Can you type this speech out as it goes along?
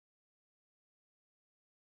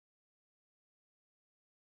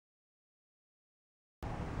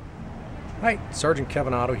Hi, Sergeant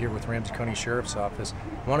Kevin Otto here with Ramsey County Sheriff's Office.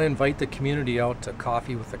 I want to invite the community out to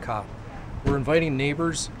Coffee with the Cop. We're inviting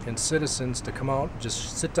neighbors and citizens to come out,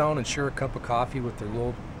 just sit down and share a cup of coffee with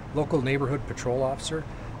their local neighborhood patrol officer.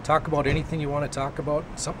 Talk about anything you want to talk about,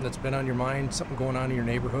 something that's been on your mind, something going on in your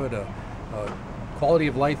neighborhood, a quality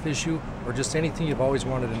of life issue, or just anything you've always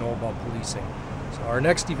wanted to know about policing. So our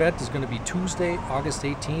next event is going to be Tuesday, August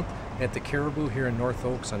 18th at the Caribou here in North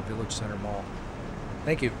Oaks on Village Center Mall.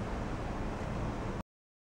 Thank you.